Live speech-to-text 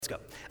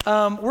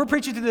go. We're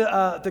preaching through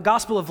the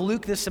Gospel of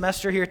Luke this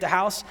semester here at the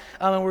house,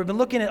 and we've been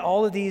looking at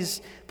all of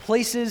these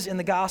places in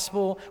the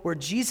Gospel where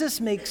Jesus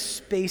makes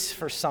space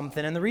for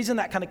something. And the reason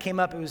that kind of came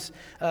up, it was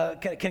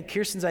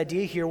Kirsten's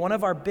idea here. One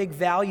of our big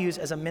values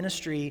as a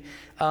ministry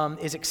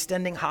is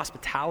extending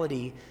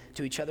hospitality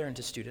to each other and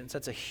to students.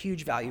 That's a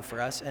huge value for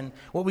us. And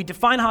what we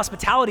define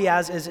hospitality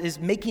as is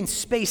making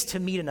space to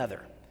meet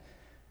another.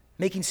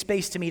 Making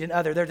space to meet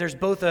another. There's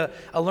both a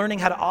learning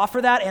how to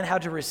offer that and how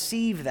to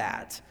receive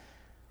that.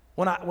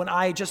 When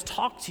I just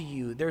talk to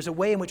you, there's a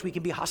way in which we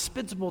can be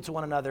hospitable to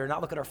one another,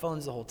 not look at our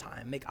phones the whole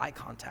time, make eye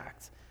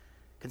contact,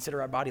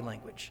 consider our body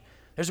language.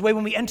 There's a way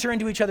when we enter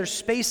into each other's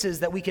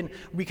spaces that we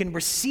can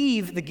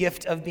receive the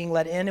gift of being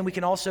let in, and we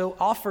can also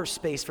offer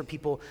space for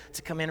people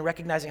to come in,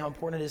 recognizing how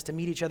important it is to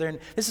meet each other. And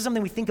this is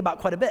something we think about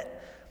quite a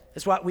bit.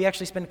 That's why we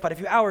actually spend quite a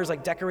few hours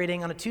like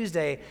decorating on a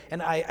Tuesday.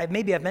 And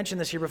maybe I've mentioned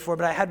this here before,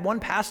 but I had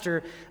one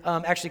pastor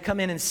actually come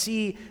in and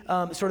see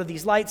sort of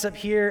these lights up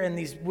here and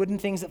these wooden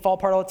things that fall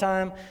apart all the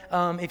time.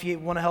 If you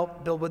want to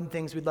help build wooden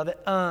things, we'd love it.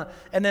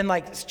 And then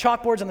like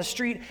chalkboards on the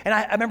street. And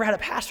I remember I had a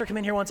pastor come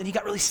in here once and he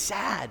got really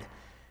sad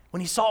when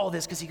he saw all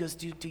this because he goes,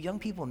 do young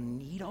people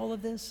need all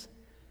of this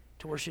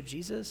to worship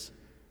Jesus?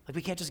 Like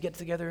we can't just get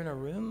together in a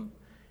room?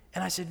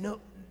 And I said, no,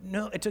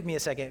 it took me a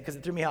second because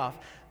it threw me off.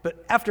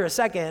 But after a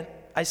second,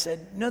 I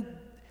said, no,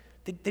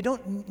 they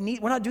don't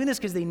need, we're not doing this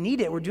because they need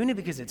it. We're doing it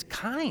because it's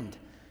kind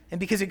and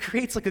because it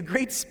creates like a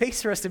great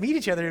space for us to meet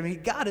each other and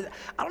meet God.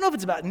 I don't know if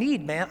it's about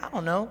need, man. I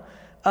don't know.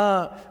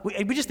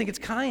 We just think it's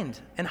kind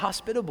and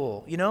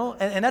hospitable, you know?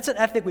 And that's an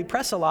ethic we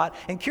press a lot.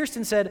 And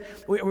Kirsten said,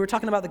 we were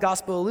talking about the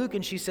Gospel of Luke,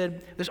 and she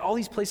said, there's all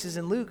these places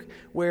in Luke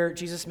where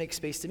Jesus makes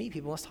space to meet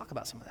people. Let's talk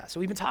about some of that. So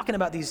we've been talking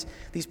about these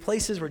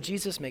places where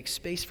Jesus makes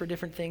space for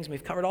different things.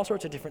 We've covered all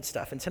sorts of different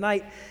stuff. And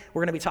tonight, we're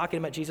going to be talking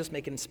about Jesus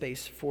making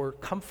space for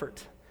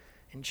comfort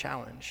and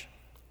challenge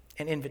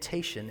and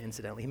invitation,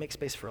 incidentally. He makes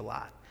space for a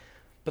lot.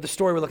 But the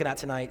story we're looking at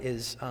tonight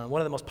is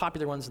one of the most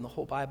popular ones in the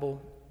whole Bible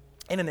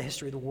and in the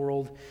history of the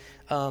world.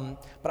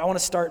 But I want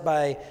to start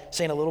by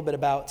saying a little bit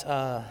about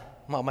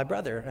my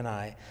brother and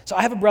I. So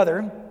I have a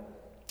brother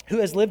who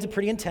has lived a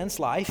pretty intense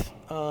life.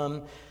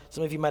 Some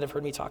of you might have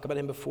heard me talk about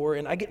him before,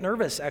 and I get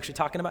nervous actually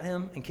talking about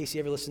him in case he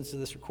ever listens to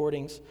this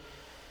recordings.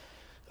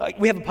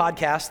 We have a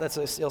podcast. That's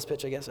a sales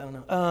pitch, I guess. I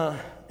don't know.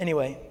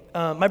 Anyway,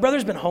 my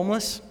brother's been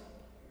homeless.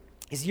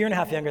 He's a year and a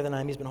half younger than I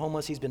am. He's been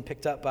homeless. He's been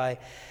picked up by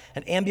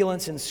an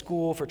ambulance in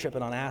school for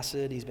tripping on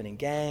acid. He's been in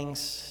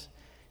gangs.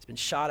 He's been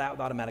shot at with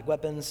automatic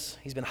weapons.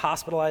 He's been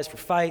hospitalized for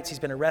fights. He's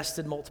been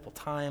arrested multiple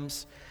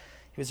times.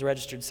 He was a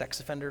registered sex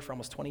offender for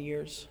almost 20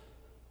 years.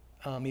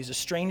 He was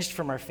estranged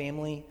from our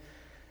family.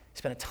 He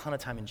spent a ton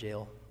of time in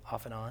jail,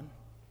 off and on.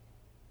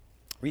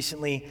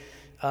 Recently,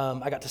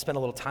 I got to spend a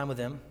little time with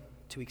him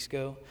 2 weeks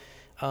ago,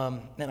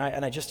 and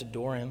I just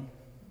adore him.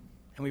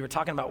 And we were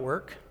talking about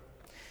work.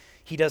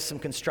 He does some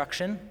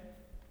construction.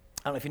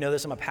 I don't know if you know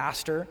this, I'm a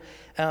pastor,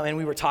 and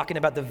we were talking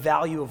about the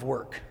value of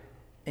work.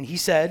 And he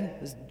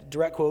said, this is a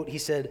direct quote, he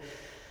said,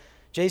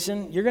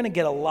 Jason, you're going to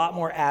get a lot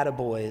more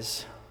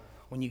attaboys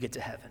when you get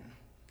to heaven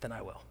than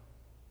I will.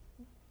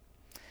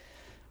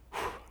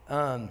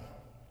 And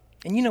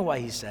you know why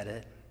he said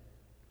it.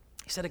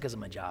 He said it because of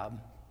my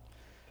job.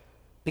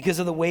 Because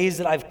of the ways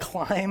that I've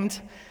climbed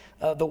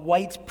the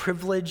white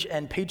privilege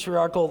and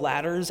patriarchal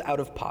ladders out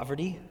of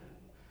poverty.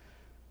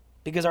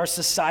 Because our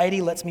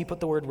society lets me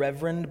put the word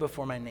reverend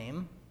before my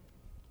name.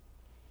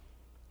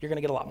 You're going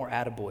to get a lot more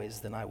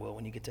attaboys than I will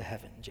when you get to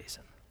heaven,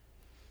 Jason.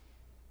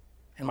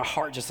 And my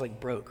heart just like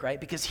broke, right?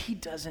 Because he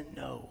doesn't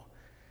know.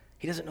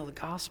 He doesn't know the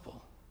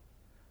gospel.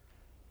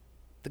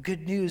 The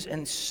good news,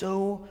 and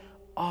so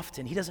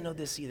often, he doesn't know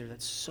this either,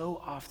 that so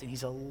often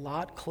he's a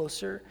lot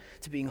closer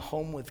to being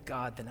home with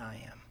God than I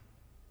am.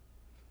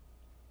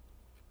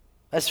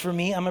 As for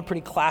me, I'm a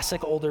pretty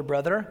classic older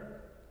brother.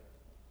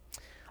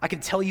 I can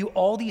tell you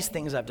all these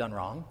things I've done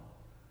wrong.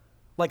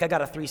 Like I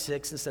got a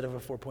 3.6 instead of a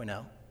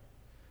 4.0.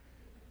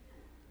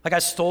 Like I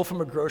stole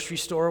from a grocery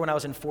store when I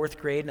was in 4th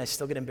grade and I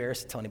still get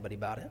embarrassed to tell anybody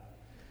about it.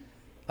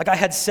 Like I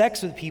had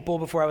sex with people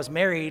before I was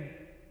married.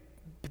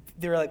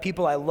 They were like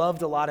people I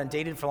loved a lot and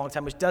dated for a long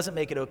time, which doesn't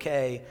make it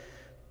okay,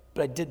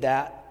 but I did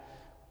that.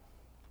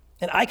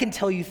 And I can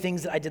tell you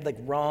things that I did like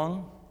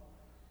wrong.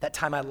 That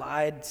time I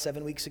lied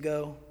 7 weeks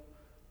ago,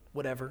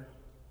 whatever.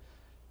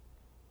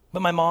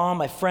 But my mom,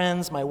 my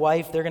friends, my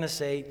wife, they're going to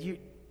say, you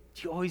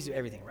always do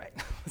everything right.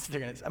 That's what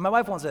they're gonna say. My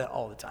wife won't say that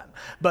all the time,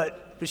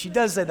 but she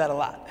does say that a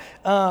lot.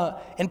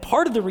 And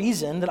part of the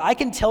reason that I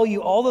can tell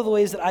you all of the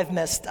ways that I've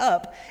messed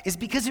up is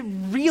because it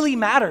really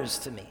matters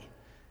to me.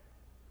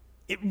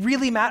 It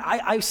really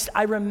matters.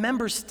 I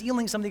remember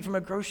stealing something from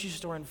a grocery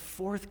store in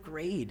 4th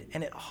grade,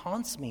 and it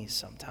haunts me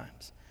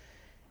sometimes.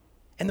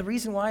 And the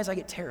reason why is I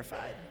get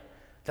terrified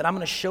that I'm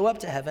going to show up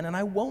to heaven and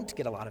I won't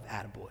get a lot of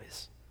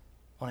attaboys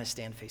when I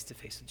stand face to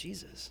face with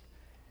Jesus.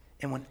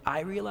 And when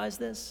I realize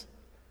this,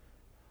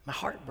 my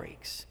heart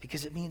breaks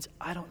because it means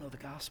I don't know the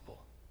gospel.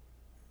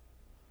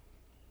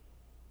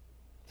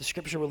 The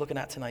scripture we're looking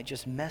at tonight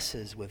just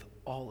messes with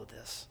all of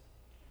this.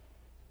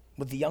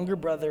 With the younger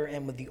brother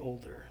and with the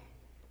older.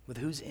 with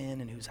who's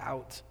in and who's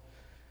out.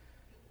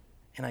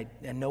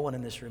 And no one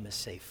in this room is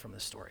safe from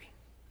this story.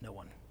 No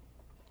one.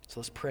 So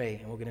let's pray,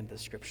 and we'll get into the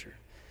scripture.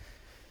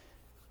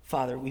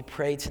 Father, we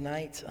pray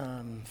tonight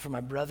for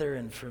my brother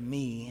and for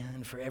me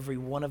and for every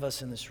one of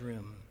us in this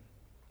room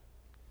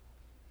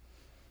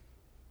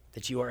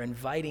that you are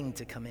inviting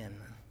to come in.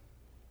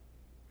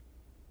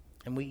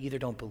 And we either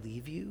don't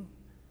believe you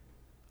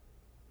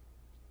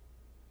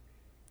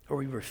or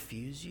we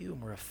refuse you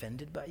and we're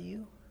offended by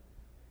you.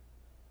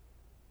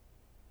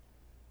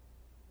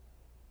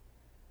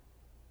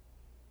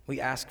 We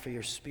ask for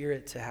your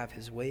Spirit to have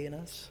his way in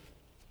us,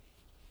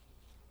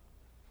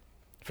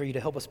 for you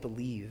to help us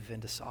believe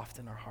and to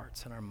soften our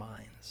hearts and our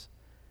minds.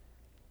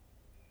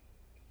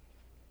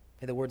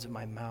 May the words of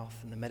my mouth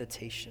and the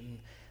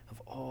meditation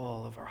of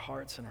all of our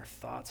hearts and our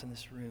thoughts in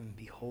this room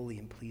be holy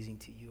and pleasing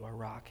to you, our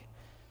rock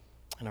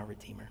and our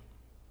Redeemer.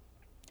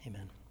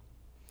 Amen.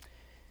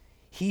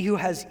 He who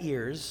has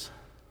ears,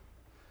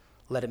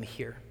 let him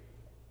hear.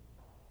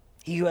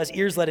 He who has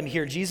ears, let him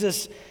hear.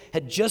 Jesus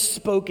had just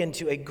spoken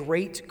to a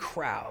great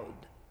crowd.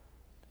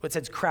 It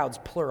says crowds,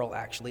 plural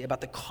actually,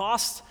 about the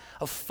cost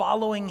of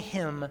following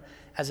him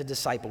as a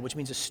disciple, which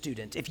means a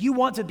student. If you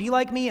want to be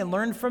like me and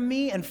learn from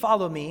me and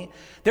follow me,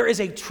 there is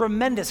a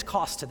tremendous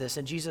cost to this.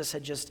 And Jesus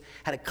had just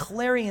had a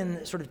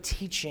clarion sort of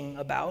teaching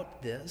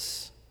about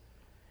this.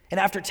 And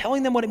after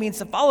telling them what it means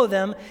to follow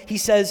them, he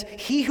says,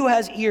 he who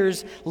has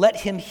ears, let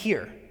him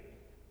hear.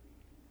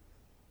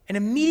 And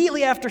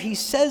immediately after he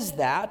says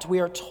that, we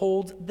are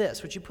told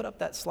this. Would you put up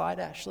that slide,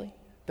 Ashley?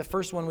 The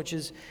first one, which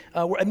is,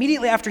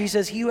 immediately after he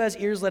says, he who has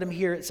ears, let him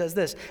hear, it says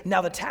this.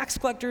 Now the tax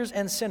collectors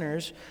and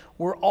sinners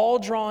were all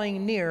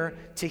drawing near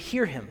to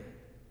hear him.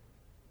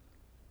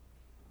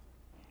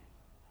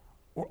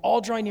 We're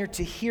all drawing near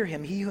to hear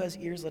him. He who has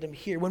ears, let him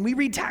hear. When we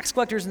read tax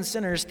collectors and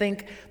sinners,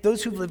 think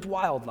those who've lived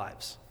wild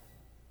lives.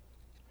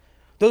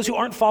 Those who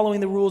aren't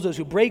following the rules, those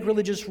who break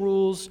religious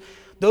rules,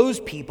 those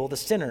people, the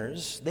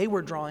sinners, they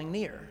were drawing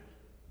near.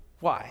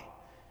 Why?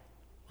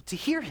 Well, to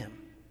hear him.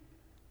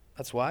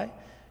 That's why.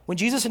 When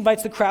Jesus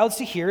invites the crowds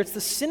to hear, it's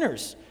the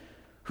sinners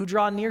who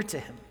draw near to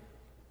him.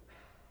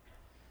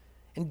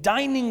 And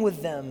dining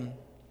with them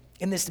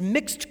in this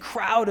mixed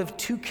crowd of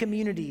two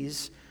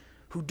communities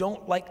who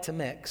don't like to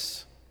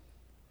mix,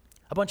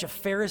 a bunch of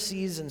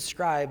Pharisees and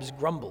scribes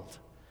grumbled.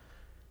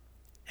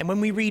 And when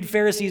we read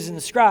Pharisees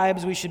and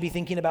scribes, we should be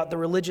thinking about the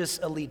religious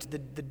elite, the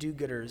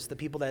do-gooders, the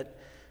people that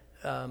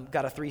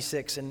got a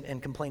 3.6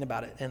 and complain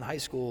about it in high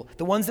school,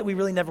 the ones that we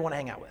really never want to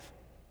hang out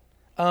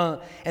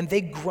with. And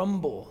they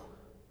grumble,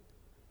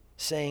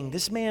 saying,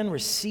 this man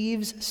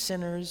receives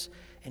sinners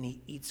and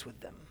he eats with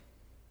them.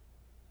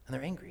 And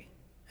they're angry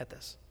at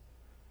this.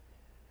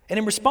 And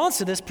in response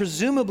to this,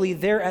 presumably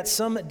they're at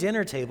some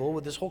dinner table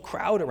with this whole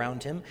crowd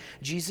around him,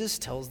 Jesus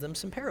tells them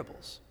some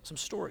parables, some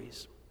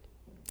stories,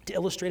 to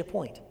illustrate a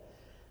point.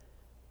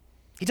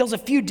 He tells a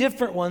few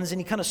different ones, and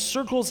he kind of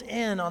circles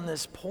in on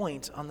this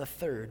point on the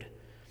third,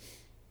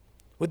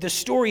 with the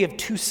story of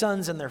two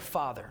sons and their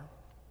father.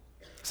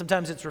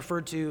 Sometimes it's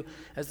referred to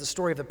as the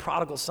story of the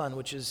prodigal son,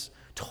 which is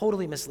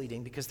totally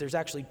misleading because there's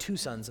actually two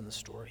sons in the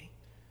story.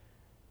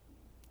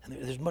 And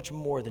there's much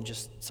more than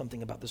just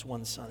something about this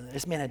one son.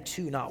 This man had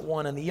two, not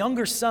one. And the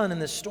younger son in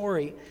this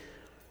story,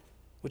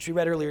 which we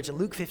read earlier, it's in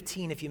Luke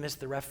 15 if you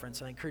missed the reference,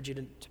 and I encourage you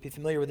to be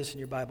familiar with this in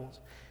your Bibles.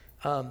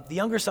 The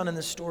younger son in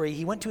this story,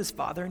 he went to his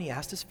father and he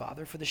asked his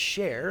father for the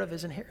share of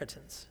his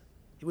inheritance.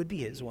 It would be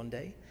his one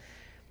day.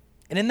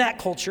 And in that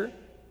culture,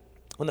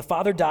 when the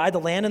father died, the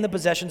land and the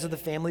possessions of the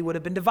family would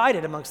have been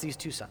divided amongst these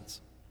two sons.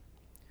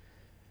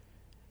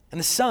 And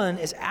the son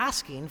is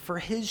asking for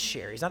his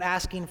share. He's not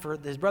asking for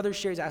his brother's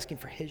share, he's asking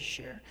for his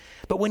share.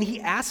 But when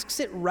he asks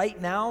it right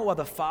now while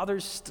the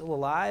father's still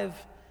alive,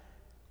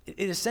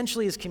 it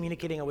essentially is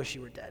communicating, I wish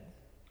you were dead.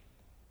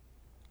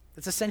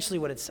 That's essentially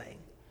what it's saying.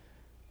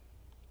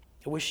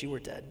 I wish you were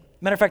dead.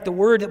 Matter of fact, the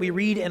word that we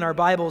read in our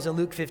Bibles in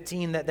Luke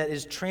 15 that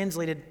is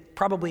translated,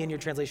 probably in your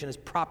translation, as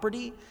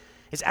property,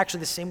 is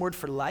actually the same word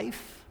for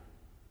life.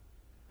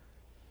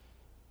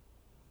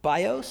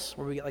 Bios,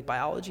 where we get like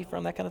biology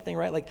from, that kind of thing,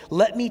 right? Like,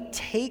 let me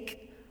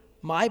take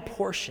my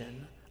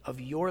portion of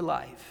your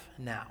life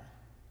now.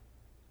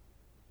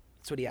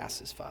 That's what he asks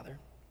his father.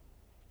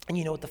 And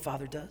you know what the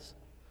father does?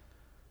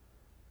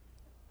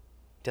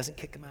 Doesn't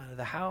kick him out of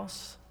the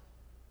house.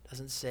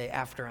 Doesn't say,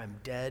 after I'm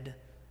dead.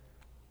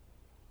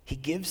 He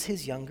gives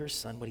his younger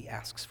son what he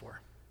asks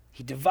for.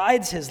 He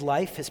divides his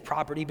life, his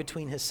property,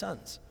 between his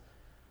sons.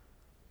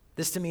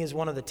 This to me is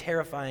one of the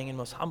terrifying and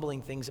most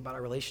humbling things about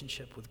our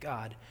relationship with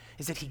God,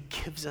 is that he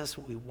gives us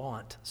what we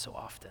want so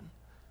often.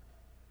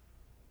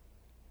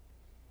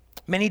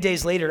 Many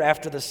days later,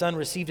 after the son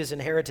received his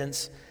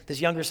inheritance, this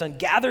younger son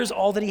gathers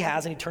all that he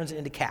has and he turns it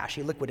into cash.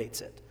 He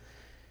liquidates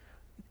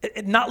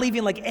it. Not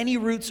leaving like any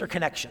roots or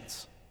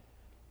connections.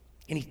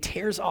 And he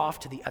tears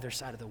off to the other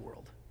side of the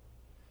world.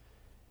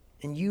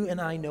 And you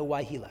and I know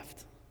why he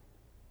left.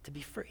 To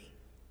be free.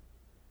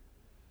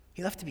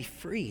 He left to be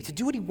free, to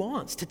do what he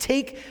wants, to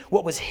take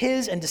what was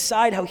his and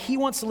decide how he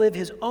wants to live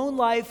his own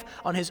life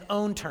on his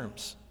own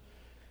terms.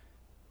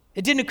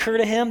 It didn't occur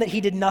to him that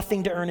he did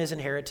nothing to earn his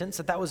inheritance,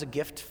 that was a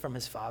gift from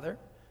his father.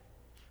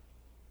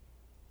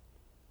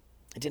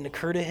 It didn't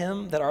occur to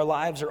him that our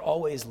lives are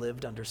always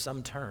lived under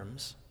some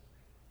terms.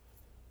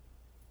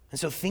 And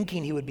so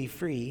thinking he would be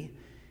free,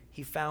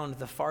 he found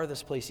the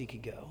farthest place he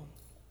could go.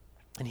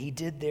 And he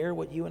did there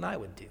what you and I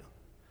would do,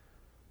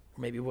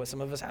 or maybe what some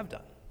of us have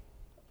done.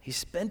 He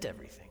spent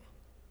everything.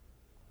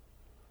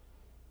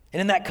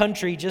 And in that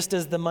country, just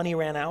as the money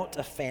ran out,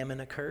 a famine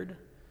occurred.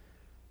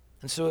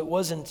 And so it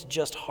wasn't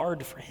just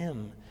hard for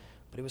him,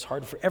 but it was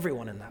hard for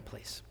everyone in that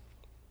place.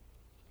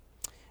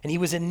 And he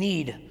was in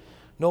need,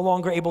 no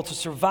longer able to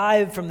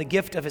survive from the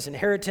gift of his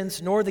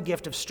inheritance, nor the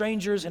gift of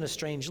strangers in a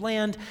strange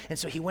land. And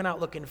so he went out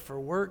looking for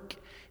work,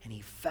 and he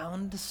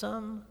found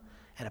some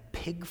at a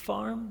pig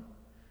farm,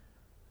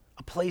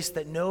 a place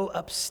that no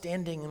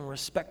upstanding and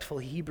respectful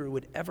Hebrew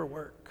would ever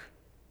work.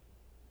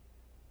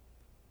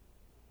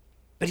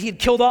 But he had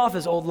killed off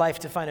his old life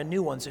to find a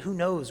new one, so who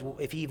knows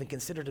if he even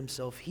considered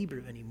himself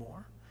Hebrew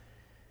anymore.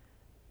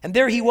 And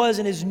there he was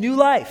in his new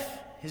life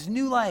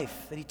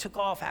that he took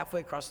off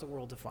halfway across the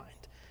world to find.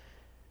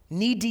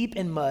 Knee-deep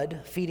in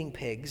mud, feeding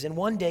pigs, and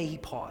one day he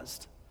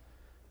paused,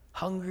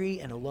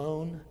 hungry and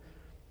alone,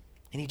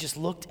 and he just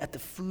looked at the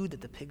food that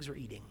the pigs were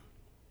eating,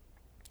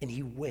 and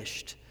he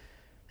wished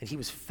that he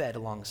was fed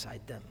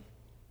alongside them.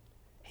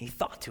 And he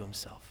thought to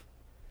himself,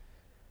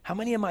 how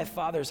many of my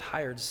father's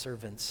hired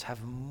servants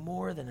have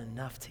more than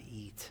enough to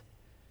eat?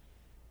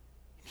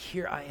 And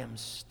here I am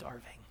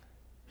starving.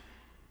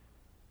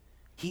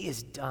 He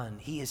is done.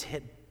 He has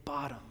hit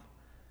bottom.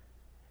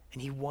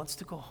 And he wants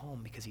to go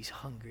home because he's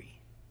hungry.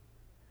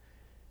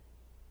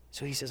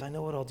 So he says, I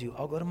know what I'll do.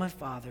 I'll go to my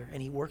father,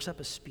 and he works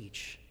up a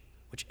speech,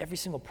 which every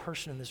single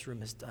person in this room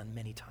has done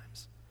many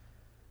times.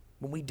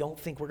 When we don't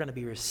think we're going to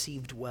be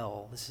received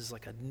well, this is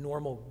like a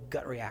normal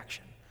gut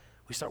reaction.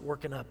 We start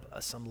working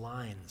up some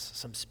lines,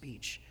 some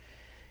speech.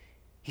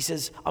 He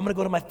says, I'm going to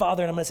go to my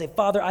father and I'm going to say,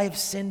 Father, I have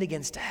sinned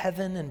against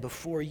heaven and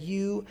before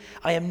you.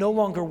 I am no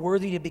longer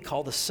worthy to be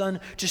called a son.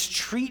 Just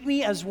treat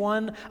me as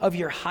one of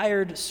your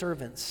hired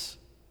servants.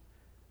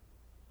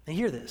 And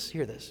hear this.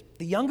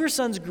 The younger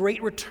son's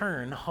great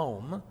return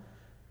home,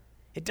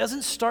 it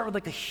doesn't start with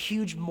like a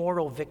huge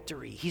moral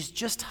victory. He's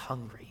just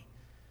hungry.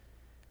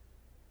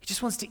 He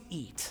just wants to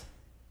eat.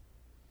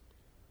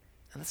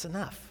 And that's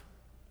enough.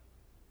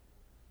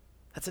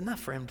 That's enough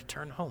for him to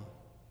turn home.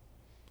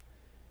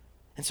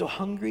 And so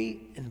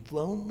hungry and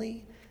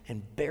lonely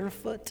and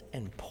barefoot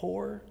and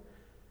poor,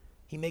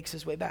 he makes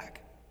his way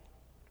back.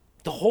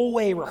 The whole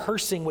way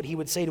rehearsing what he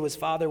would say to his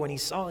father when he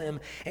saw him.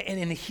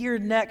 And here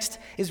next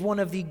is one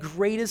of the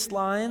greatest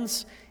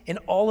lines in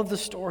all of the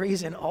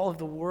stories in all of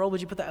the world. Would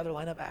you put that other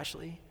line up,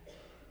 Ashley?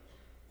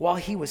 While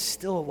he was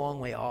still a long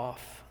way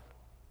off.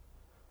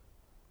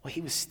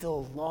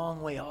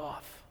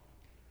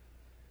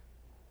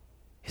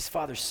 His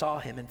father saw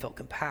him and felt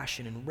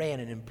compassion and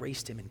ran and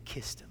embraced him and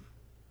kissed him.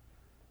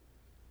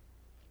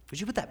 Would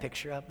you put that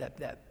picture up,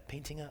 that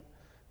painting up?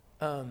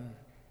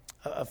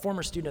 A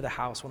former student of the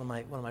house, one of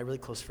my really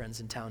close friends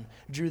in town,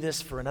 drew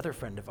this for another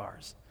friend of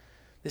ours.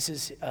 This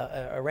is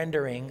a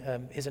rendering,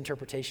 his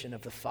interpretation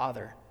of the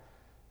father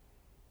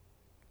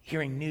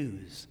hearing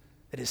news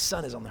that his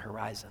son is on the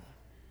horizon.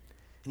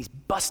 And he's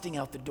busting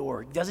out the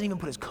door. He doesn't even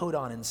put his coat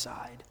on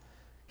inside.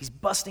 He's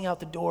busting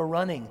out the door,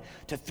 running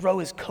to throw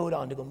his coat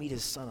on to go meet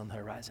his son on the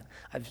horizon.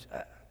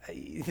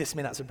 This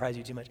may not surprise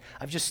you too much.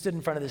 I've just stood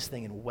in front of this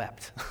thing and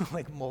wept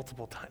like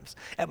multiple times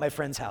at my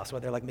friend's house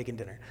while they're like making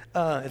dinner.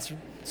 It's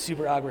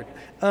super awkward.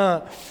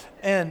 But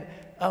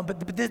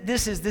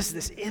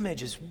this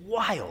image is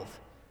wild.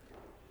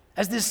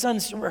 As this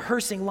son's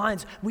rehearsing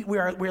lines,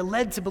 we're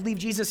led to believe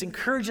Jesus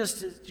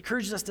encourages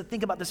us to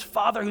think about this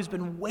father who's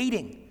been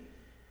waiting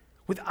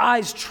with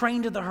eyes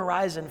trained to the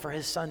horizon for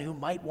his son who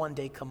might one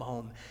day come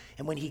home.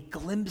 And when he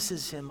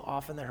glimpses him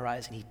off in the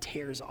horizon, he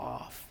tears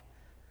off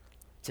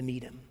to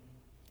meet him.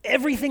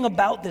 Everything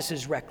about this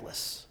is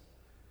reckless.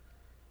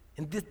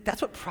 And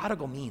that's what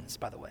prodigal means,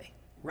 by the way,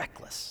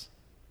 reckless.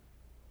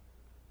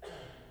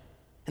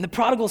 And the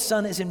prodigal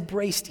son is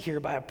embraced here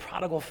by a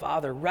prodigal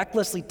father,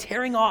 recklessly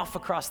tearing off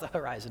across the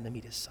horizon to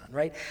meet his son,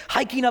 right?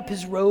 Hiking up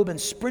his robe and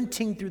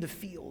sprinting through the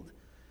field.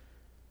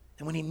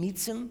 And when he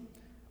meets him,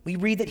 we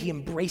read that he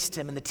embraced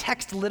him, and the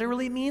text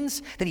literally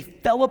means that he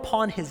fell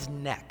upon his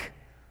neck.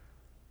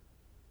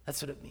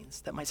 That's what it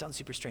means. That might sound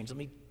super strange. Let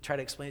me try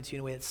to explain it to you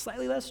in a way that's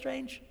slightly less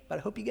strange, but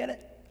I hope you get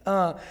it.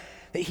 That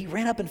he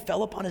ran up and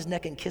fell upon his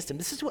neck and kissed him.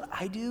 This is what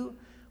I do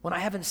when I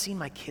haven't seen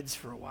my kids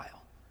for a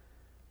while.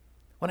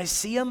 When I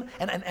see them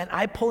and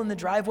I pull in the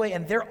driveway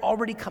and they're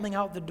already coming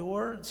out the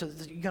door, so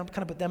you kind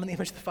of put them in the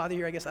image of the father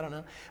here, I guess, I don't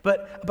know.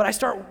 But I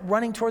start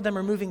running toward them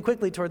or moving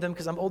quickly toward them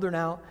because I'm older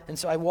now, and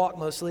so I walk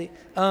mostly.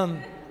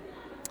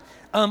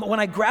 When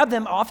I grab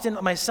them, often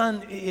my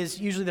son is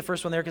usually the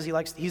first one there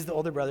because he's the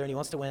older brother and he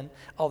wants to win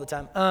all the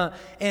time.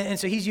 And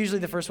so he's usually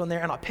the first one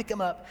there, and I'll pick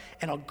him up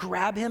and I'll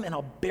grab him and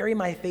I'll bury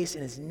my face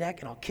in his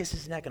neck and I'll kiss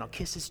his neck and I'll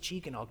kiss his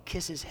cheek and I'll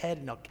kiss his head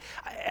and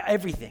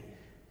everything.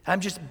 I'm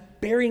just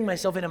burying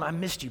myself in him. I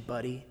missed you,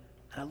 buddy.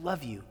 And I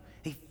love you.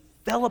 He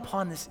fell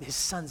upon his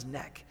son's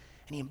neck,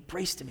 and he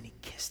embraced him and he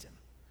kissed him.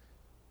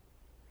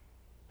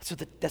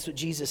 That's what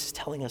Jesus is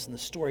telling us in the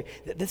story.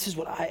 This is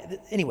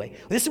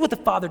what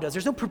the Father does.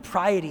 There's no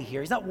propriety here.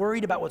 He's not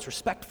worried about what's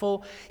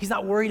respectful. He's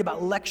not worried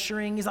about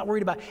lecturing. He's not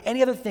worried about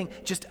any other thing,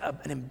 just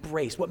an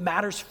embrace. What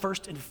matters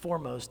first and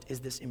foremost is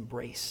this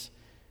embrace.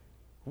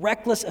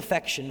 Reckless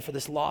affection for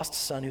this lost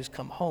son who's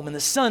come home. And the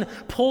son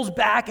pulls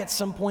back at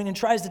some point and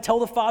tries to tell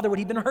the father what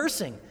he'd been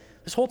rehearsing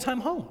this whole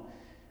time home.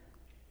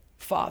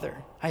 Father,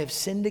 I have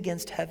sinned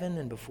against heaven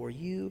and before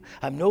you.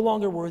 I'm no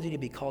longer worthy to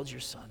be called your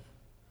son.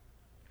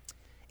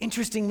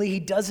 Interestingly,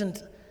 he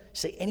doesn't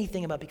say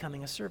anything about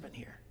becoming a servant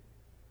here.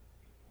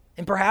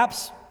 And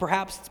perhaps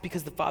it's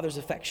because the father's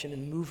affection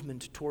and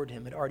movement toward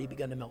him had already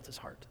begun to melt his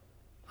heart.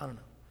 I don't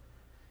know.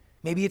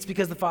 Maybe it's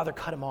because the father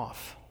cut him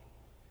off,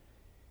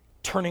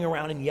 turning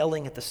around and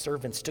yelling at the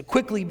servants to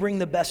quickly bring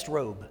the best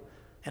robe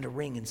and a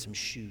ring and some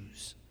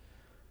shoes.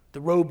 The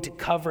robe to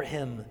cover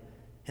him,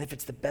 and if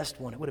it's the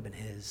best one, it would have been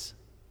his.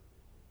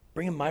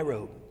 Bring him my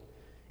robe.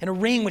 And a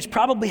ring which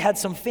probably had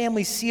some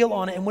family seal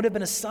on it and would have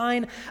been a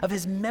sign of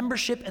his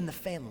membership in the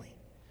family.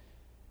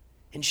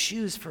 And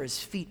shoes for his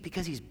feet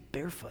because he's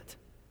barefoot.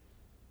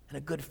 And a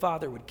good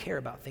father would care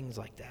about things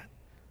like that.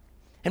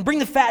 And bring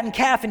the fattened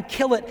calf and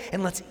kill it,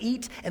 and let's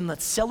eat and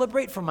let's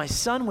celebrate, for my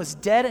son was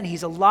dead and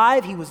he's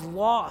alive, he was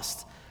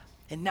lost,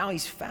 and now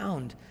he's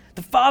found.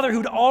 The father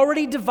who'd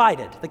already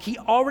divided, he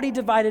already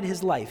divided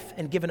his life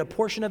and given a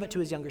portion of it to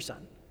his younger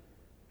son,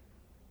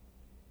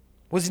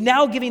 was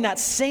now giving that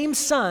same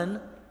son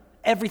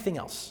everything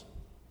else.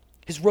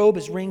 His robe,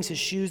 his rings, his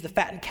shoes, the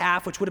fattened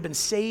calf, which would have been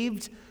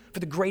saved for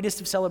the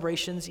greatest of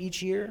celebrations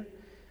each year.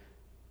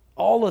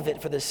 All of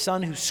it for the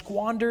son who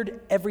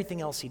squandered everything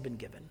else he'd been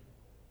given.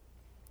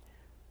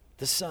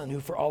 The son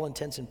who, for all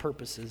intents and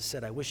purposes,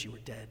 said, I wish you were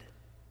dead.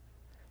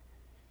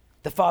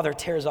 The father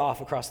tears off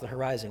across the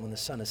horizon when the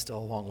son is still a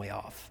long way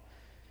off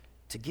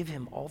to give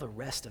him all the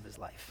rest of his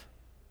life.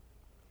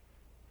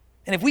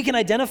 And if we can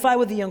identify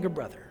with the younger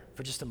brother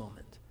for just a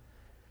moment,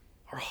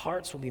 our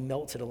hearts will be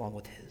melted along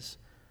with his,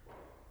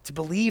 to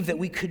believe that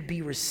we could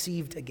be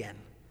received again,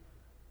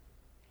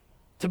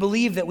 to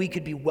believe that we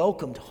could be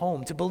welcomed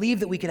home, to believe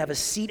that we could have a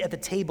seat at the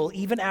table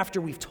even after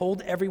we've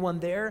told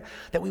everyone there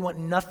that we want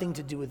nothing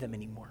to do with them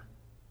anymore.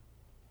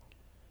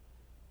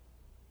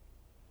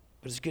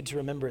 But it's good to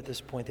remember at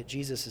this point that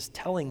Jesus is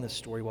telling this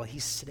story while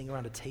he's sitting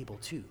around a table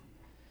too.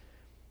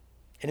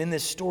 And in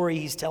this story,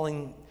 he's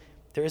telling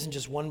there isn't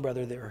just one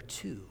brother, there are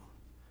two.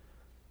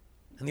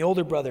 And the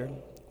older brother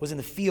was in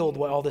the field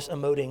while all this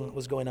emoting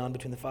was going on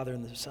between the father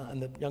and the son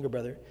and the younger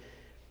brother.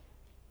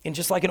 And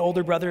just like an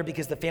older brother,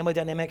 because the family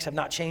dynamics have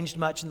not changed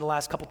much in the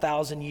last couple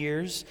thousand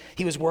years,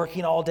 he was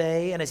working all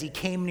day, and as he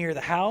came near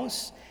the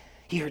house,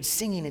 he heard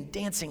singing and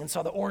dancing and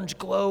saw the orange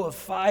glow of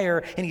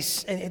fire and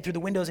through the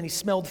windows, and he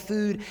smelled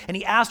food, and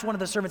he asked one of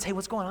the servants, hey,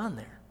 what's going on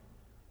there?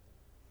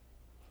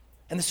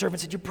 And the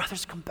servant said, your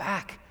brother's come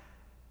back.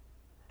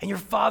 And your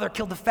father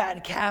killed the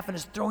fattened calf and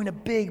is throwing a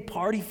big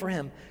party for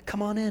him.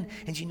 Come on in.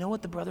 And you know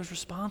what the brother's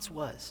response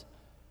was?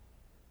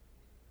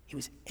 He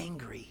was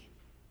angry.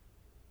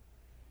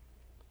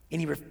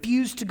 And he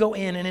refused to go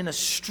in. And in a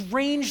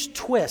strange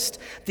twist,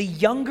 the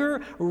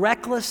younger,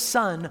 reckless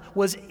son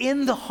was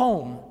in the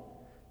home,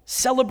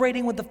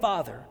 celebrating with the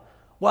father,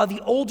 while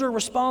the older,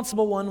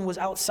 responsible one was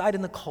outside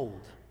in the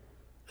cold,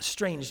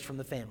 estranged from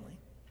the family.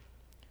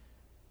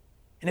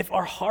 And if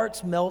our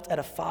hearts melt at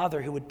a father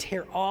who would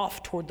tear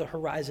off toward the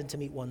horizon to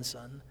meet one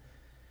son,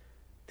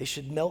 they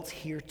should melt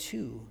here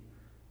too.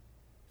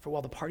 For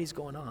while the party's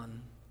going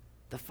on,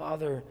 the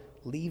father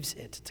leaves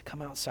it to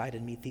come outside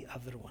and meet the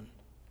other one.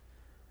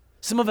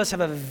 Some of us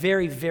have a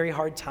very, very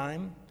hard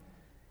time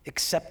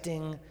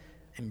accepting,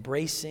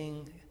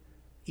 embracing,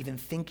 even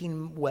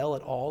thinking well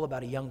at all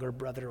about a younger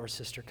brother or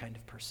sister kind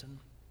of person.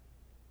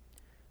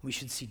 We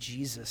should see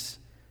Jesus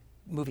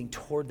moving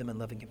toward them in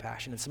loving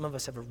compassion. And some of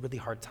us have a really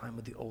hard time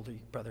with the older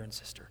brother and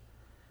sister.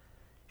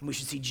 And we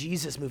should see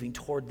Jesus moving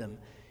toward them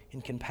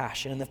in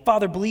compassion. And the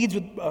father bleeds.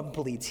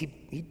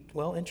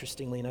 Well,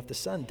 interestingly enough, the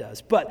son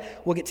does. But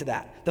we'll get to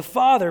that. The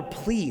father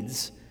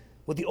pleads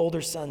with the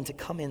older son to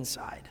come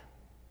inside.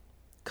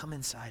 Come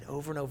inside.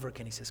 Over and over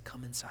again, he says,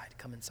 come inside,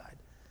 come inside.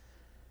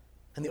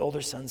 And the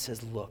older son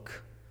says,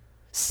 look.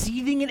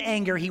 Seething in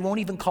anger, he won't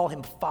even call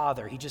him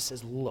father. He just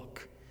says,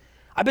 look.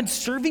 I've been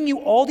serving you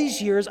all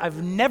these years.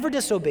 I've never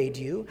disobeyed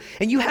you.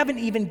 And you haven't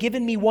even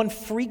given me one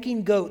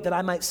freaking goat that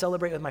I might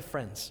celebrate with my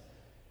friends.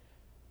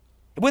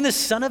 When this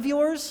son of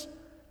yours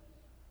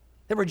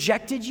that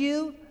rejected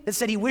you, that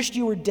said he wished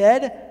you were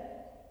dead,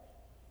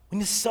 when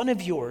this son of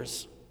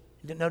yours,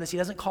 notice he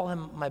doesn't call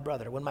him my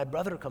brother. When my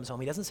brother comes home,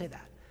 he doesn't say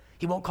that.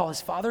 He won't call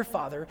his father,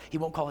 father. He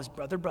won't call his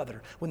brother,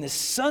 brother. When this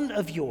son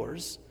of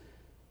yours,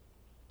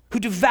 who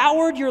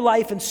devoured your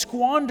life and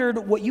squandered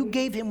what you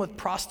gave him with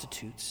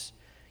prostitutes,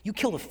 you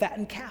killed a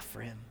fattened calf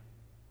for him.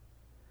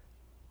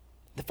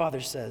 The father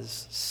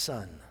says,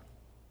 son.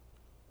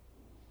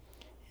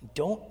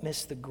 Don't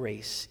miss the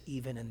grace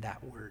even in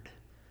that word.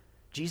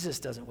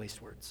 Jesus doesn't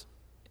waste words.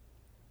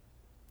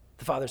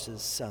 The father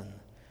says, son,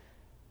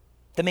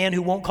 The man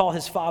who won't call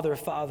his father,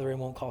 father, and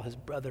won't call his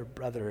brother,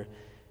 brother.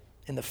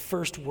 In the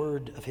first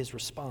word of his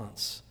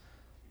response,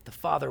 the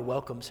father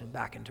welcomes him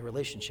back into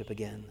relationship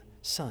again.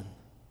 Son,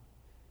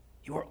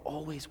 you are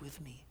always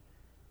with me,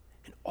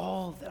 and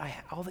all that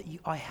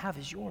I have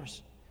is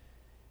yours.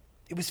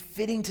 It was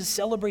fitting to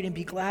celebrate and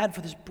be glad,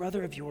 for this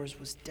brother of yours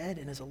was dead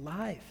and is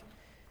alive.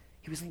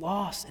 He was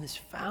lost and is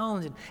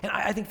found. And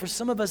I think for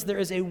some of us, there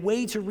is a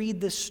way to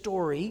read this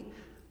story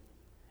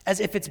as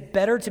if it's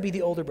better to be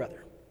the older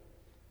brother.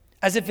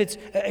 As if it's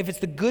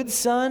the good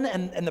son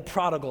and the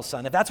prodigal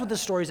son. If that's what the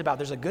story's about,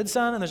 there's a good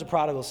son and there's a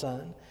prodigal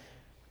son.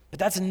 But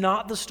that's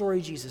not the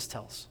story Jesus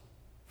tells,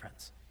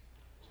 friends.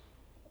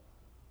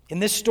 In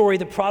this story,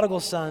 the prodigal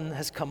son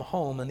has come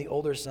home and the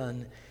older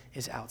son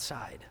is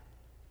outside.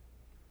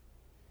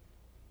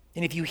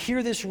 And if you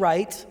hear this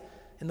right,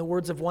 in the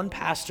words of one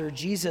pastor,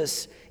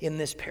 Jesus in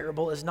this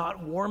parable is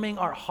not warming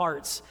our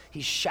hearts,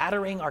 he's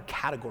shattering our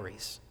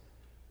categories.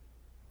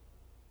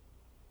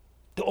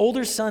 The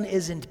older son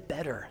isn't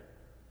better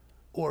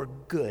or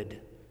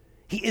good.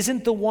 He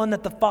isn't the one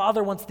that the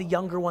father wants the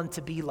younger one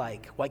to be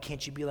like. Why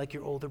can't you be like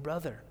your older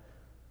brother?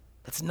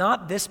 That's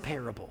not this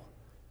parable.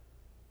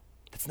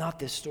 That's not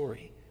this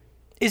story.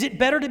 Is it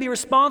better to be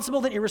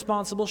responsible than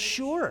irresponsible?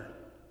 Sure.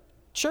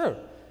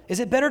 Is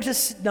it better to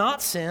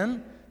not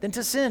sin than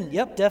to sin?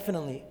 Yep,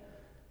 definitely.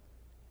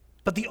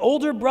 But the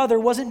older brother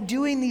wasn't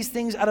doing these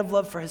things out of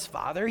love for his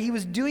father. He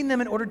was doing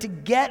them in order to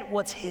get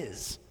what's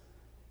his.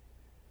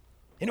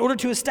 In order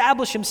to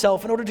establish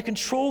himself, in order to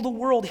control the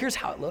world. Here's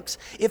how it looks.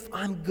 If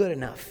I'm good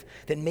enough,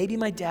 then maybe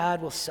my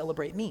dad will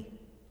celebrate me.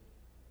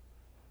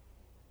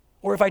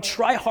 Or if I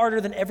try harder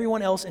than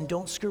everyone else and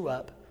don't screw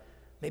up,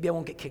 maybe I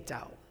won't get kicked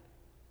out.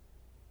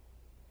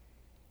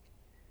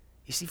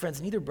 You see,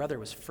 friends, neither brother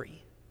was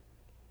free.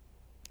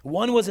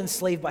 One was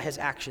enslaved by his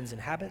actions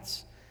and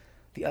habits,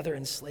 the other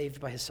enslaved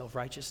by his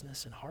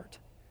self-righteousness and heart.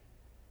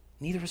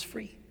 Neither was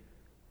free.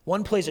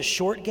 One plays a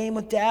short game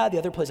with dad, the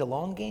other plays a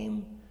long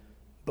game,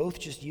 both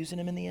just using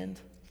him in the end.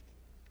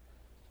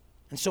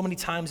 And so many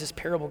times this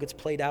parable gets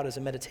played out as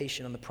a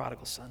meditation on the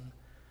prodigal son.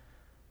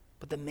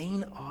 But the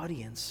main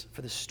audience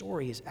for the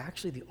story is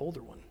actually the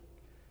older one.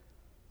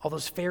 All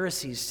those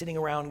Pharisees sitting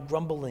around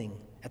grumbling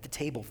at the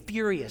table,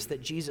 furious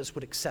that Jesus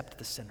would accept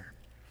the sinner.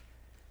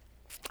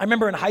 I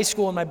remember in high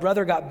school when my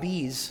brother got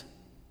B's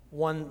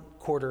one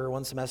quarter or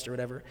one semester or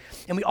whatever,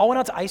 and we all went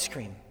out to ice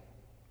cream.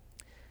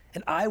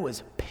 And I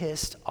was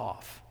pissed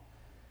off.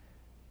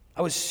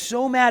 I was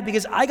so mad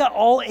because I got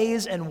all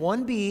A's and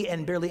one B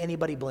and barely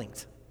anybody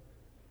blinked.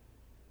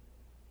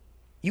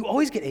 You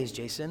always get A's,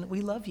 Jason.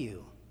 We love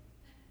you.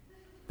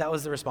 That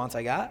was the response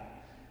I got.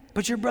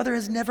 But your brother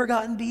has never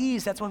gotten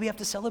B's. That's why we have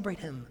to celebrate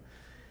him.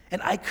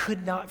 And I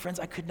could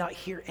not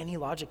hear any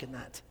logic in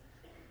that.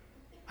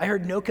 I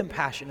heard no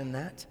compassion in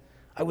that.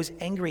 I was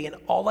angry, and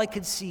all I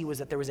could see was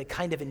that there was a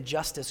kind of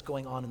injustice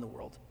going on in the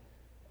world.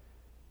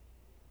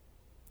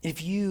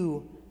 If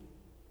you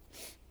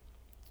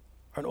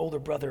are an older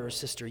brother or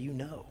sister, you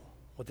know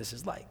what this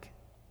is like.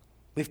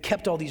 We've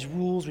kept all these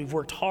rules, we've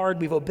worked hard,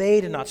 we've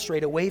obeyed and not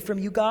strayed away from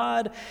you,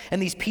 God.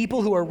 And these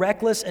people who are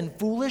reckless and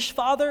foolish,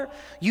 Father,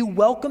 you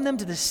welcome them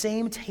to the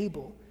same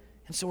table.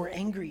 And so we're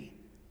angry.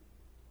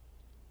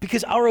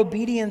 Because our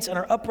obedience and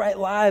our upright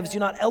lives do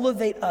not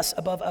elevate us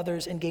above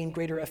others and gain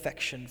greater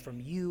affection from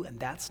you, and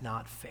that's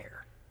not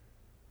fair.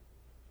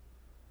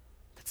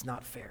 That's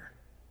not fair.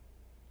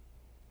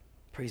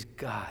 Praise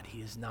God,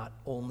 he does not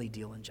only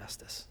deal in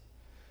justice.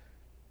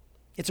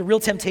 It's a real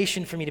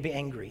temptation for me to be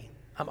angry.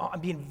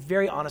 I'm being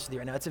very honest with you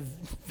right now. It's a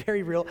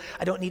very real,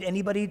 I don't need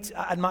anybody,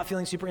 I'm not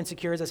feeling super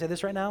insecure as I say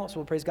this right now, so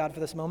we'll praise God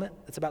for this moment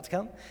that's about to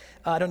come.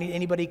 I don't need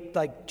anybody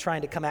like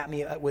trying to come at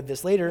me with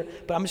this later,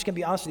 but I'm just going to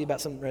be honest with you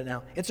about something right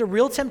now. It's a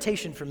real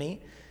temptation for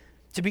me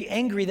to be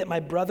angry that my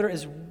brother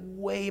is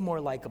way more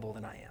likable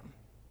than I am.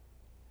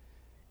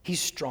 He's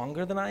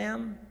stronger than I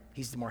am.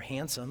 He's more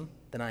handsome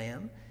than I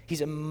am.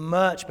 He's a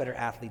much better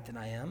athlete than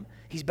I am.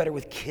 He's better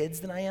with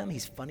kids than I am.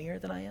 He's funnier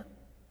than I am.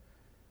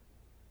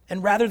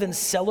 And rather than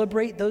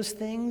celebrate those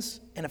things,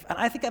 and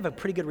I think I have a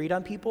pretty good read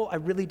on people, I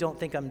really don't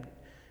think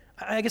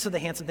I guess with the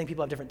handsome thing,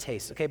 people have different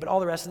tastes, okay? But all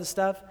the rest of the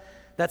stuff,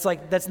 that's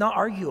not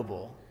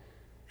arguable.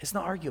 It's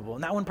not arguable.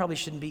 And that one probably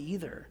shouldn't be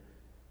either.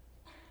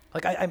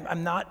 Like,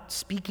 I'm not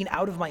speaking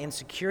out of my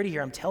insecurity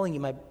here. I'm telling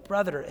you, my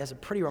brother has a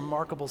pretty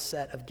remarkable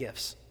set of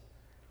gifts.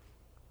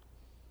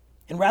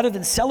 And rather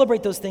than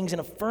celebrate those things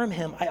and affirm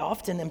him, I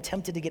often am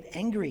tempted to get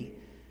angry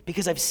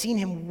because I've seen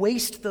him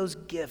waste those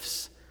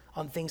gifts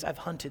on things I've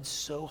hunted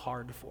so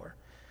hard for.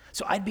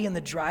 So I'd be in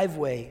the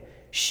driveway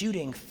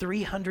shooting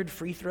 300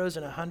 free throws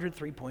and 100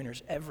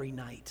 three-pointers every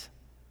night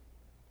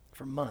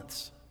for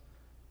months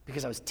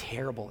because I was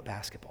terrible at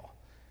basketball.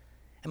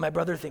 And my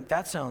brother think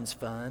that sounds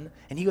fun,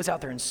 and he goes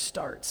out there and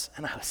starts,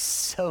 and I was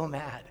so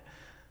mad.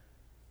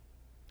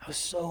 I was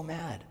so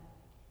mad.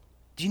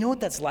 Do you know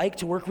what that's like,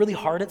 to work really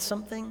hard at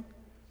something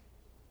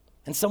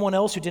and someone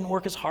else who didn't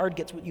work as hard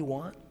gets what you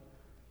want?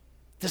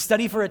 To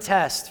study for a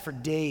test for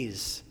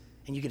days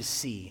and you get a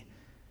C.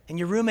 And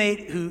your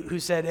roommate who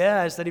said,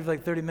 yeah, I studied for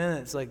like 30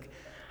 minutes, like,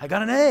 I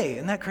got an A.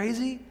 Isn't that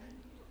crazy?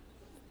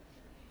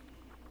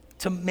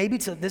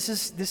 This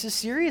is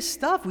serious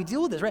stuff. We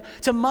deal with this, right?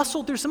 To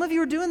muscle through. Some of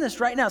you are doing this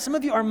right now. Some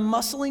of you are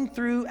muscling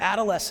through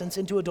adolescence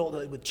into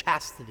adulthood with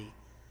chastity,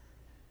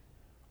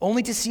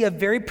 only to see a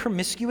very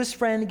promiscuous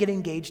friend get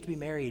engaged to be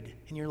married.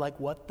 And you're like,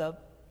 what the?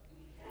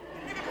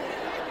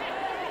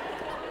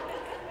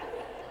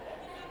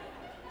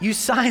 You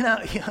sign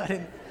up.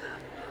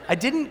 I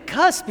didn't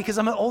cuss because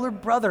I'm an older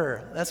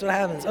brother. That's what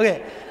happens.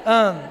 Okay.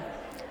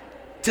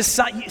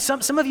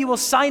 Some of you will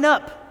sign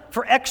up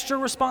for extra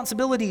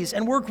responsibilities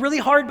and work really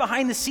hard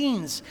behind the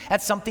scenes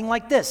at something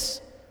like this,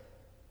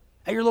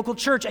 at your local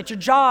church, at your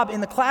job,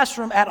 in the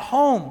classroom, at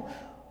home,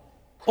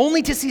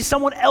 only to see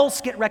someone else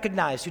get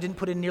recognized who didn't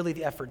put in nearly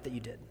the effort that you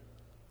did.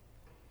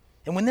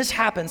 And when this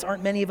happens,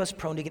 aren't many of us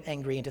prone to get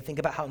angry and to think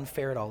about how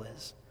unfair it all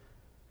is?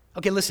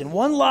 Okay, listen,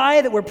 one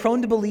lie that we're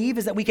prone to believe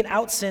is that we can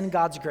out-sin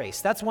God's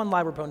grace. That's one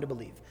lie we're prone to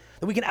believe.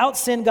 That we can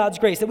out-sin God's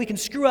grace, that we can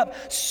screw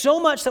up so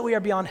much that we are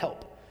beyond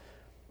help.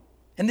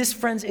 And this,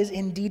 friends, is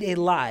indeed a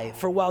lie.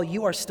 For while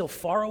you are still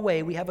far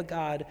away, we have a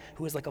God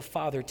who is like a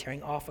father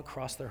tearing off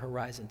across the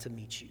horizon to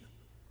meet you.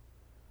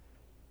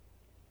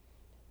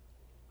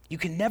 You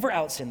can never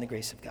out-sin the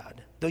grace of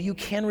God. Though you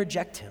can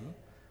reject him,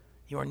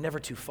 you are never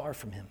too far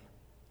from him.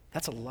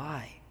 That's a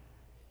lie.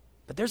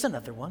 But there's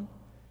another one.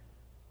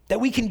 That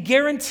we can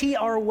guarantee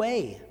our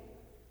way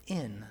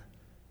in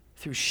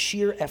through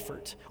sheer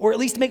effort, or at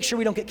least make sure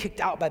we don't get kicked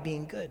out by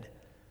being good.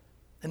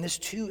 And this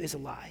too is a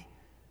lie.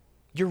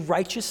 Your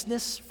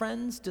righteousness,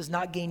 friends, does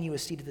not gain you a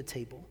seat at the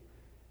table.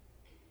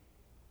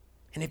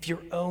 And if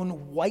your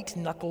own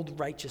white-knuckled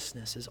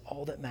righteousness is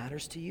all that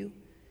matters to you,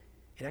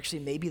 it actually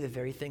may be the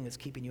very thing that's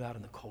keeping you out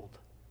in the cold.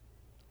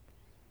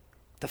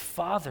 The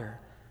Father,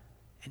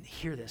 and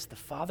hear this, the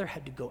Father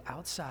had to go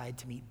outside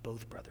to meet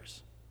both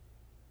brothers.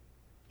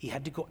 He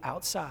had to go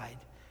outside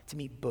to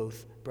meet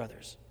both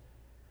brothers.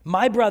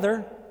 My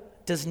brother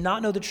does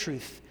not know the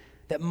truth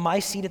that my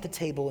seat at the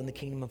table in the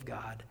kingdom of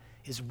God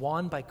is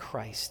won by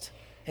Christ,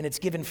 and it's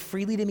given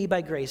freely to me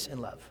by grace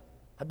and love.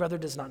 My brother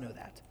does not know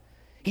that.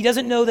 He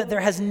doesn't know that there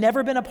has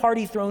never been a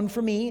party thrown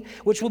for me,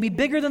 which will be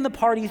bigger than the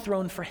party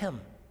thrown for him.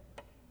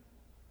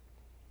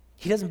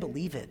 He doesn't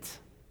believe it.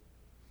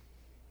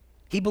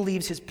 He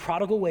believes his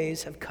prodigal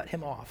ways have cut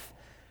him off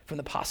from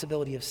the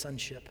possibility of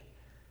sonship.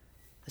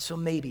 So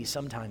maybe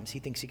sometimes he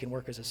thinks he can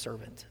work as a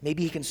servant.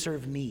 Maybe he can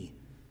serve me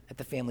at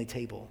the family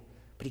table,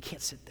 but he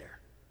can't sit there.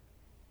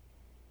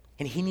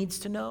 And he needs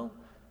to know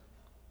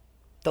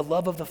the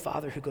love of the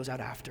Father who goes out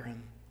after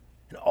him.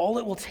 And all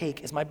it will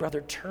take is my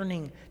brother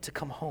turning to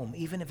come home,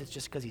 even if it's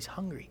just because he's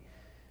hungry.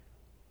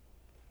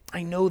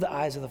 I know the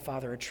eyes of the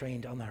Father are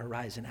trained on the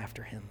horizon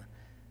after him.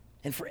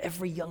 And for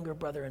every younger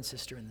brother and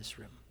sister in this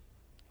room,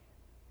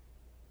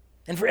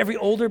 and for every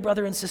older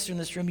brother and sister in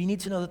this room, you need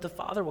to know that the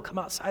Father will come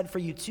outside for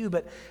you too,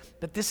 but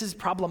this is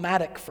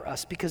problematic for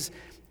us because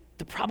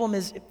the problem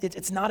is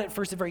it's not at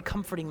first a very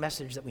comforting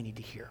message that we need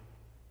to hear.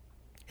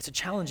 It's a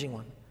challenging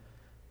one.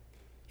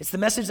 It's the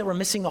message that we're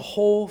missing the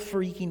whole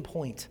freaking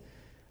point.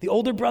 The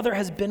older brother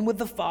has been with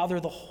the Father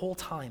the whole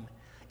time,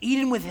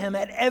 eaten with him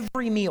at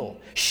every meal,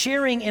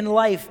 sharing in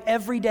life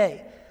every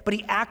day, but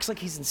he acts like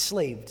he's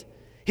enslaved.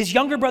 His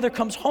younger brother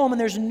comes home and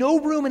there's no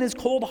room in his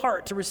cold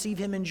heart to receive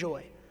him in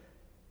joy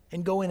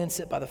and go in and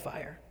sit by the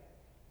fire.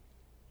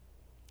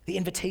 The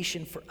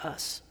invitation for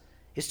us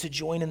is to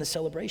join in the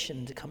celebration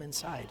and to come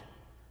inside.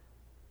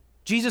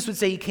 Jesus would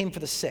say he came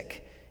for the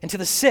sick, and to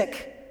the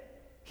sick,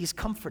 he's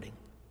comforting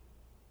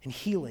and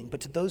healing,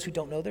 but to those who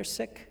don't know they're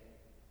sick,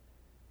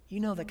 you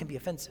know that can be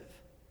offensive.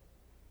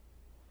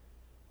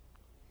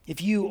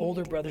 If you,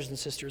 older brothers and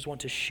sisters,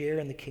 want to share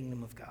in the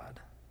kingdom of God,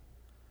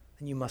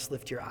 then you must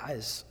lift your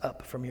eyes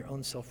up from your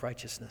own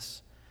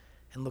self-righteousness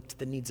and look to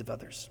the needs of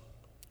others,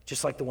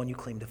 just like the one you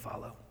claim to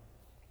follow,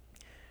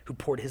 who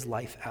poured his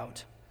life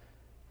out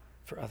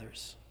for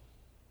others.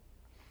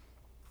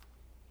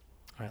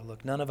 All right,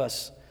 look, none of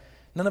us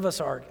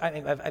are,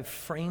 I've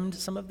framed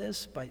some of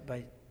this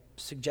by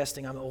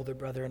suggesting I'm an older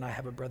brother and I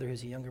have a brother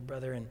who's a younger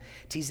brother and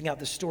teasing out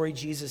the story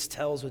Jesus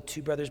tells with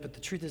two brothers, but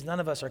the truth is none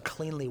of us are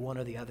cleanly one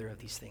or the other of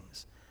these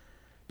things.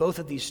 Both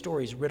of these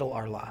stories riddle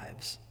our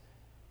lives.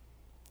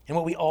 And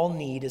what we all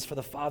need is for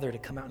the Father to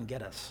come out and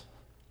get us.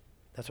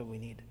 That's what we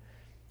need.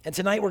 And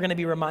tonight we're going to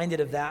be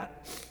reminded of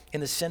that in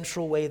the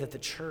central way that the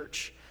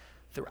church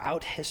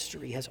throughout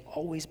history has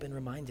always been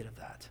reminded of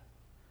that,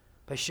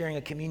 by sharing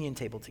a communion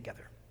table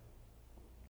together.